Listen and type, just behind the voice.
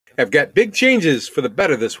I've got big changes for the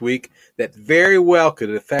better this week that very well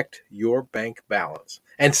could affect your bank balance.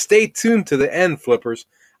 And stay tuned to the end, flippers.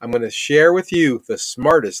 I'm going to share with you the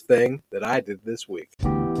smartest thing that I did this week.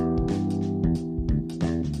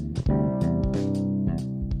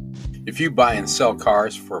 If you buy and sell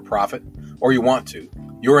cars for a profit, or you want to,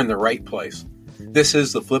 you're in the right place. This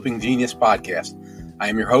is the Flipping Genius Podcast. I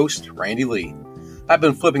am your host, Randy Lee. I've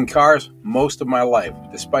been flipping cars most of my life,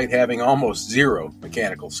 despite having almost zero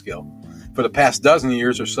mechanical skill. For the past dozen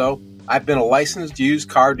years or so, I've been a licensed used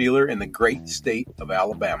car dealer in the great state of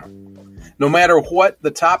Alabama. No matter what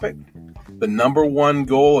the topic, the number one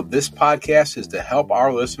goal of this podcast is to help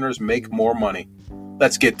our listeners make more money.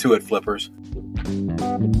 Let's get to it, flippers.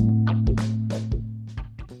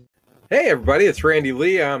 Hey, everybody, it's Randy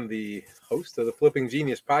Lee. I'm the host of the Flipping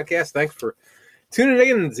Genius Podcast. Thanks for tuning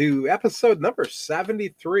in to episode number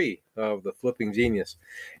 73 of the Flipping Genius.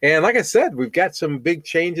 And like I said, we've got some big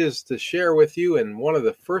changes to share with you. And one of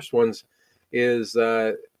the first ones is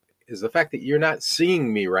the fact that you're not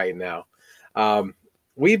seeing me right now.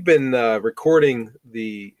 We've been recording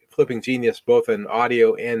the Flipping Genius both in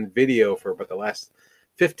audio and video for about the last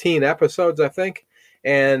 15 episodes, I think,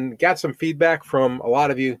 and got some feedback from a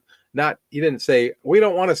lot of you. You didn't say, we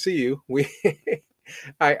don't want to see you.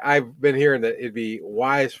 I've been hearing that it'd be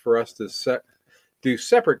wise for us to do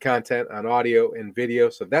separate content on audio and video.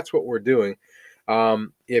 So that's what we're doing.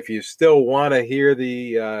 If you still want to hear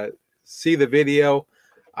see the video,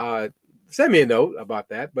 send me a note about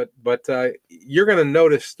that. But you're going to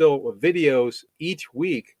notice still videos each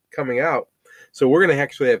week coming out. So we're going to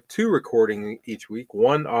actually have two recording each week,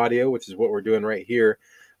 one audio, which is what we're doing right here,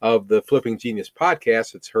 of the Flipping Genius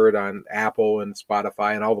Podcast. It's heard on Apple and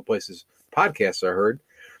Spotify and all the places podcasts are heard.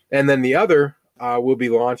 And then the other will be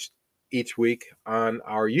launched each week on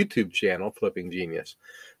our YouTube channel, Flipping Genius.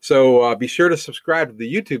 So be sure to subscribe to the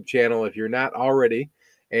YouTube channel if you're not already,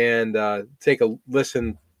 and take a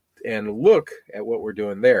listen and look at what we're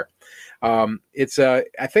doing there. I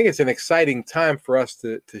think it's an exciting time for us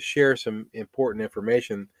to share some important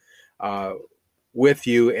information with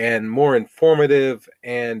you, and more informative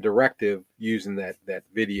and directive using that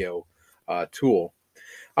video tool.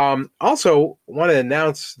 Also want to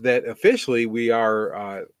announce that officially we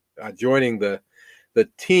are joining the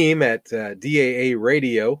team at DAA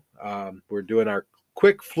Radio. We're doing our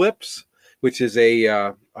quick flips, which is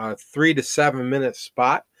a 3 to 7 minute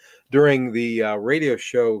spot during the radio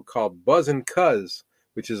show called Buzz and Cuz,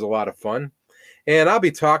 which is a lot of fun. And I'll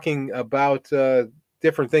be talking about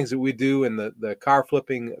different things that we do in the car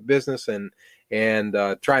flipping business, and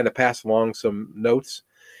trying to pass along some notes.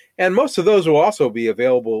 And most of those will also be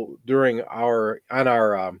available on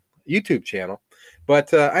our YouTube channel.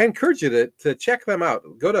 But I encourage you to check them out.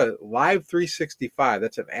 Go to Live 365.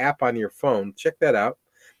 That's an app on your phone. Check that out.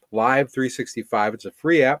 Live 365. It's a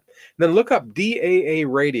free app. And then look up DAA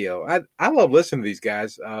Radio. I love listening to these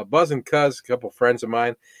guys. Buzz and Cuz, a couple friends of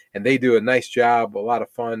mine, and they do a nice job, a lot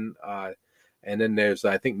of fun. And then there's,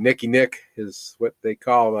 I think, Nicky Nick is what they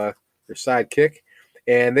call their sidekick.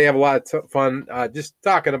 And they have a lot of fun just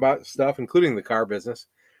talking about stuff, including the car business,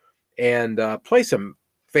 and play some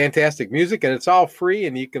fantastic music. And it's all free,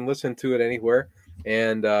 and you can listen to it anywhere.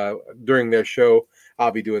 And during their show,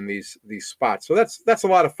 I'll be doing these spots. So that's a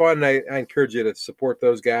lot of fun. I encourage you to support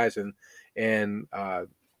those guys and add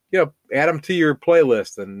them to your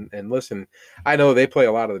playlist and listen. I know they play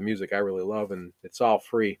a lot of the music I really love, and it's all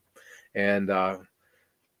free. And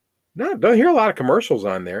don't hear a lot of commercials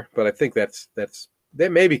on there, but I think they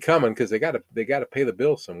may be coming because they got to pay the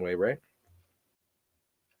bills some way, right?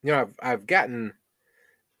 I've gotten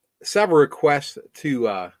several requests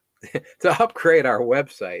to to upgrade our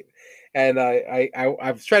website, and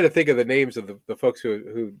I've tried to think of the names of the folks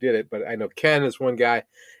who did it, but I know Ken is one guy,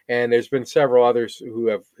 and there's been several others who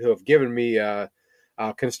have given me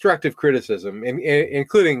constructive criticism,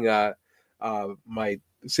 including my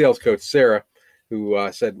sales coach, Sarah, who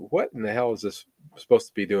said, what in the hell is this supposed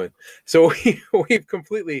to be doing? So we've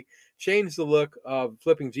completely changed the look of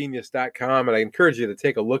flippinggenius.com, and I encourage you to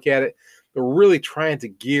take a look at it. We're really trying to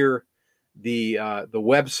gear the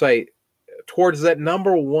website towards that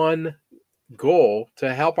number one goal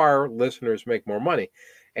to help our listeners make more money.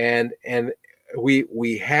 And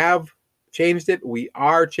we have changed it. We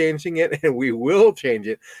are changing it, and we will change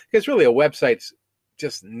it, because really a website's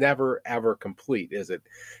just never ever complete, is it?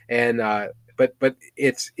 And but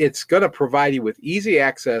it's going to provide you with easy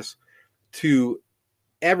access to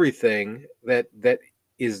everything that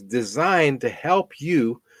is designed to help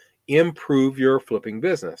you improve your flipping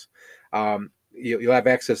business. You'll have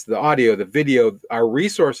access to the audio, the video, our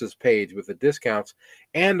resources page with the discounts,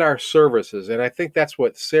 and our services. And I think that's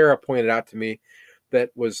what Sarah pointed out to me that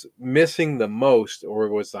was missing the most, or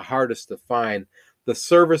was the hardest to find. The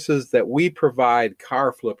services that we provide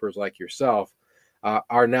car flippers like yourself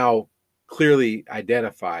are now clearly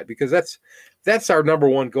identified, because that's our number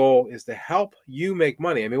one goal, is to help you make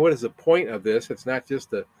money. I mean, what is the point of this? It's not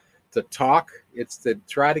just to talk, it's to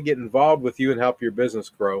try to get involved with you and help your business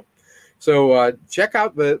grow. So check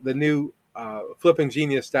out the new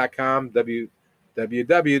flippinggenius.com,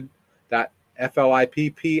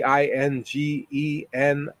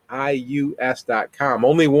 www.flippinggenius.com.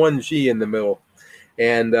 Only one G in the middle.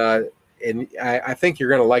 And I think you're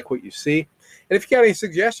going to like what you see. And if you got any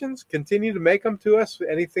suggestions, continue to make them to us.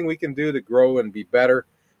 Anything we can do to grow and be better,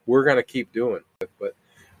 we're going to keep doing. But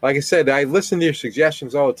like I said, I listen to your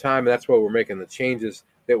suggestions all the time, and that's why we're making the changes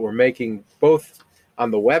that we're making, both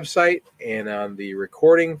on the website and on the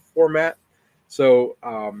recording format. So,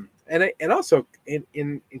 and also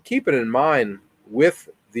in keeping in mind with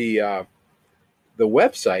the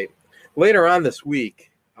website, later on this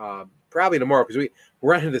week, probably tomorrow, because we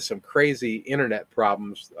run into some crazy internet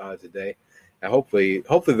problems today. And hopefully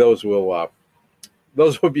those will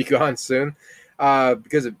be gone soon,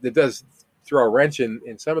 because it does throw a wrench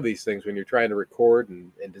in some of these things when you're trying to record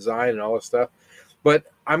and design and all this stuff. But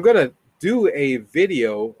I'm going to do a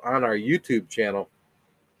video on our YouTube channel.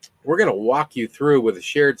 We're going to walk you through with a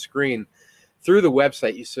shared screen through the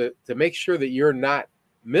website to make sure that you're not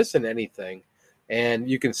missing anything, and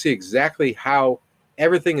you can see exactly how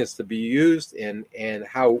everything is to be used and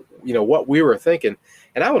how, what we were thinking.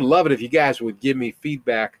 And I would love it if you guys would give me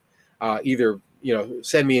feedback, either,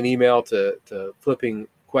 send me an email to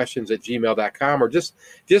flippingquestions@gmail.com, or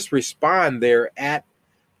just respond there at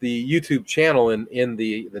the YouTube channel in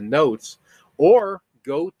the notes, or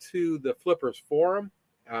go to the Flippers Forum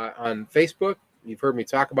on Facebook. You've heard me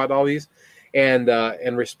talk about all these, and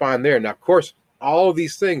respond there. Now, of course, all of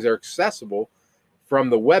these things are accessible from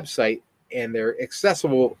the website, and they're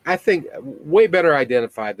accessible, I think, way better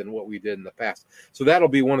identified than what we did in the past. So that'll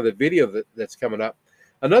be one of the videos that's coming up.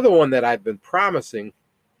 Another one that I've been promising,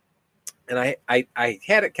 and I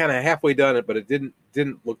had it kind of halfway done, but it didn't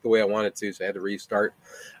look the way I wanted to, so I had to restart,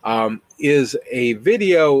 is a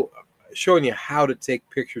video showing you how to take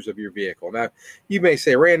pictures of your vehicle. Now, you may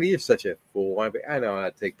say, Randy, you're such a fool. I know how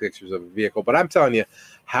to take pictures of a vehicle, but I'm telling you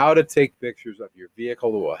how to take pictures of your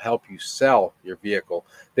vehicle that will help you sell your vehicle.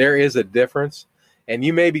 There is a difference, and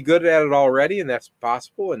you may be good at it already, and that's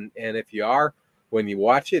possible. And if you are, when you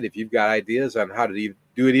watch it, if you've got ideas on how to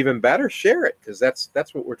do it even better, share it, because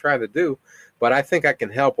that's what we're trying to do. But I think I can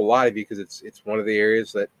help a lot of you, because it's one of the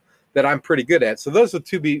areas that I'm pretty good at. So those will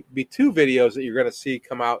be two videos that you're going to see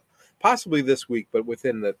come out possibly this week, but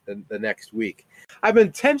within the next week. I've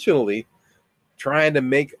intentionally trying to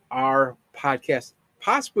make our podcast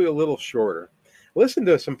possibly a little shorter. Listened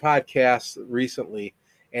to some podcasts recently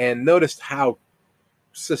and noticed how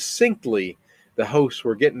succinctly the hosts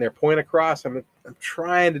were getting their point across. I'm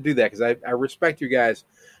trying to do that, because I respect you guys'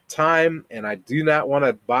 time, and I do not want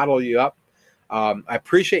to bottle you up. I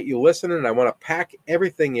appreciate you listening, and I want to pack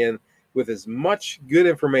everything in with as much good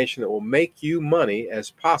information that will make you money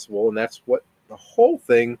as possible, and that's what the whole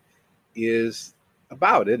thing is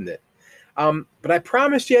about, isn't it? But I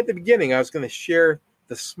promised you at the beginning I was going to share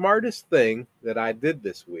the smartest thing that I did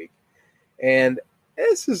this week, and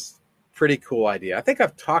this is a pretty cool idea. I think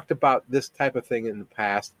I've talked about this type of thing in the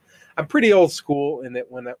past. I'm pretty old school in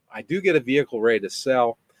that when I do get a vehicle ready to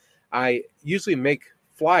sell, I usually make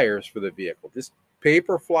flyers for the vehicle, just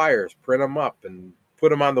paper flyers, print them up and put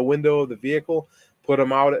them on the window of the vehicle, put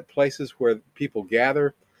them out at places where people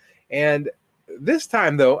gather. And this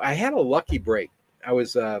time, though, I had a lucky break. I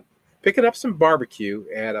was picking up some barbecue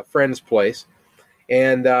at a friend's place,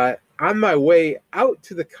 and on my way out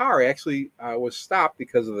to the car, I actually was stopped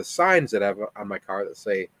because of the signs that I have on my car that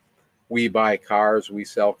say, "We buy cars, we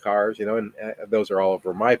sell cars," and those are all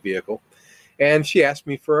over my vehicle. And she asked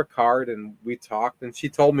me for a card, and we talked, and she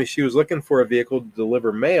told me she was looking for a vehicle to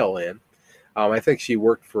deliver mail in. I think she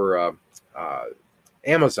worked for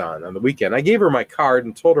Amazon on the weekend. I gave her my card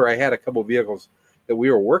and told her I had a couple of vehicles that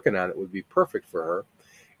we were working on that would be perfect for her.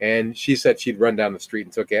 And she said she'd run down the street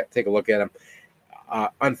and take a look at them.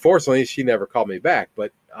 Unfortunately, she never called me back,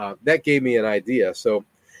 but that gave me an idea. So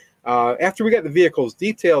after we got the vehicles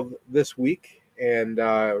detailed this week and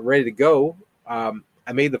ready to go,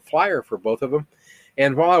 I made the flyer for both of them.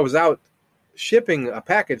 And while I was out shipping a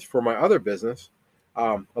package for my other business,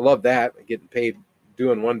 I love that, getting paid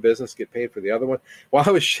doing one business, get paid for the other one. While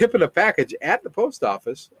I was shipping a package at the post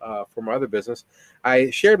office for my other business, I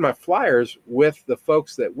shared my flyers with the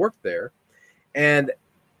folks that worked there. And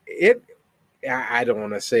I don't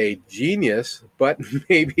want to say genius, but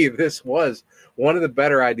maybe this was one of the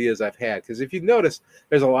better ideas I've had. Because if you notice,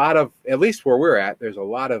 there's a lot of, at least where we're at, there's a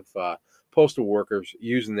lot of postal workers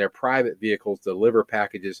using their private vehicles to deliver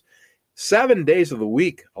packages 7 days of the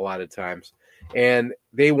week, a lot of times. And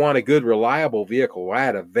they want a good, reliable vehicle. I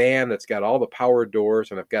had a van that's got all the power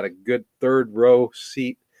doors, and I've got a good third row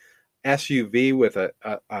seat SUV with a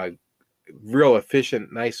real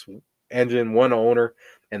efficient, nice engine, one owner,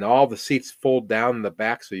 and all the seats fold down in the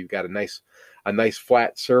back, so you've got a nice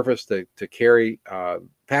flat surface to carry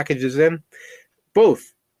packages in.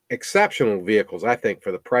 Both exceptional vehicles, I think,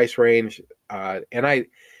 for the price range. And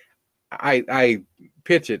I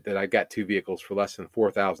pitch it that I got two vehicles for less than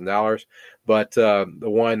 $4,000, but the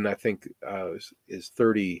one I think is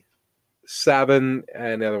 $37,000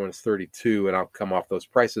 and the other one's $32,000, and I'll come off those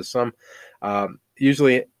prices some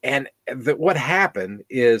usually. And what happened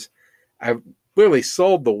is I literally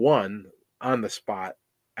sold the one on the spot.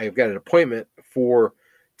 I've got an appointment for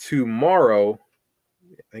tomorrow.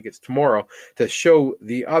 I think it's tomorrow to show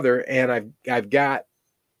the other, and I've got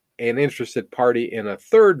an interested party in a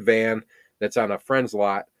third van that's on a friend's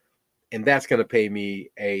lot, and that's going to pay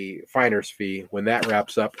me a finder's fee when that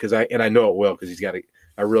wraps up, because I know it will, because he's got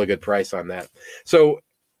a really good price on that. So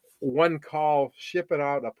one call shipping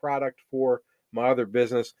out a product for my other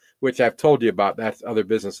business, which I've told you about. That other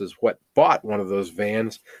business is what bought one of those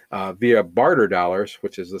vans via barter dollars,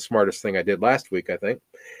 which is the smartest thing I did last week, I think.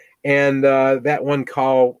 And that one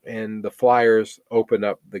call and the flyers opened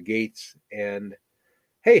up the gates. And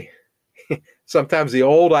hey, sometimes the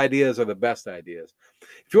old ideas are the best ideas.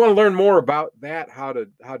 If you want to learn more about that, how to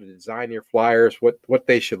design your flyers, what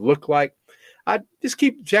they should look like, just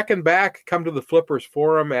keep checking back. Come to the Flippers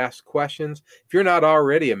Forum, ask questions. If you're not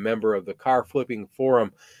already a member of the Car Flipping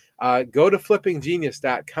Forum, go to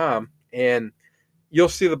flippinggenius.com and you'll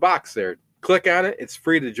see the box there. Click on it. It's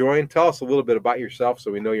free to join. Tell us a little bit about yourself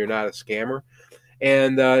so we know you're not a scammer.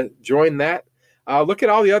 And join that. Look at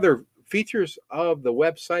all the other features of the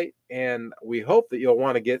website, and we hope that you'll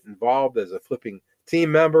want to get involved as a flipping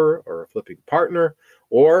team member or a flipping partner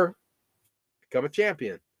or become a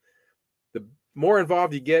champion. The more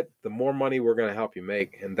involved you get, the more money we're going to help you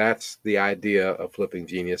make, and that's the idea of Flipping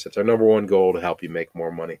Genius. It's our number one goal, to help you make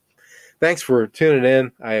more money. Thanks for tuning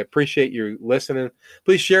in. I appreciate you listening.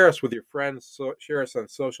 Please share us with your friends. Share us on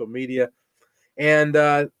social media.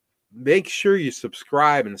 And make sure you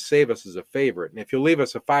subscribe and save us as a favorite. And if you'll leave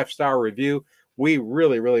us a 5-star review, we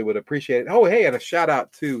really, really would appreciate it. Oh, hey, and a shout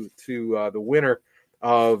out to the winner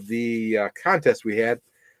of the contest we had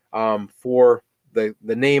for the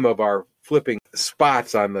name of our flipping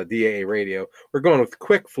spots on the DAA radio. We're going with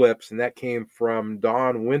Quick Flips, and that came from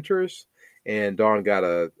Dawn Winters. And Dawn got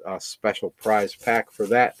a special prize pack for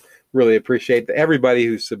that. Really appreciate everybody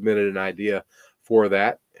who submitted an idea for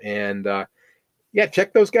that. And yeah,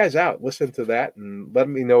 check those guys out. Listen to that and let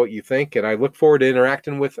me know what you think. And I look forward to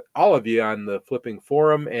interacting with all of you on the Flipping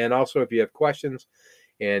Forum. And also, if you have questions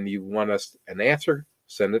and you want us an answer,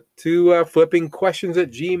 send it to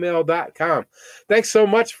flippingquestions@gmail.com. Thanks so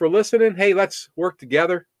much for listening. Hey, let's work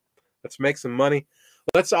together. Let's make some money.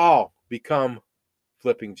 Let's all become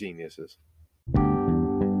flipping geniuses.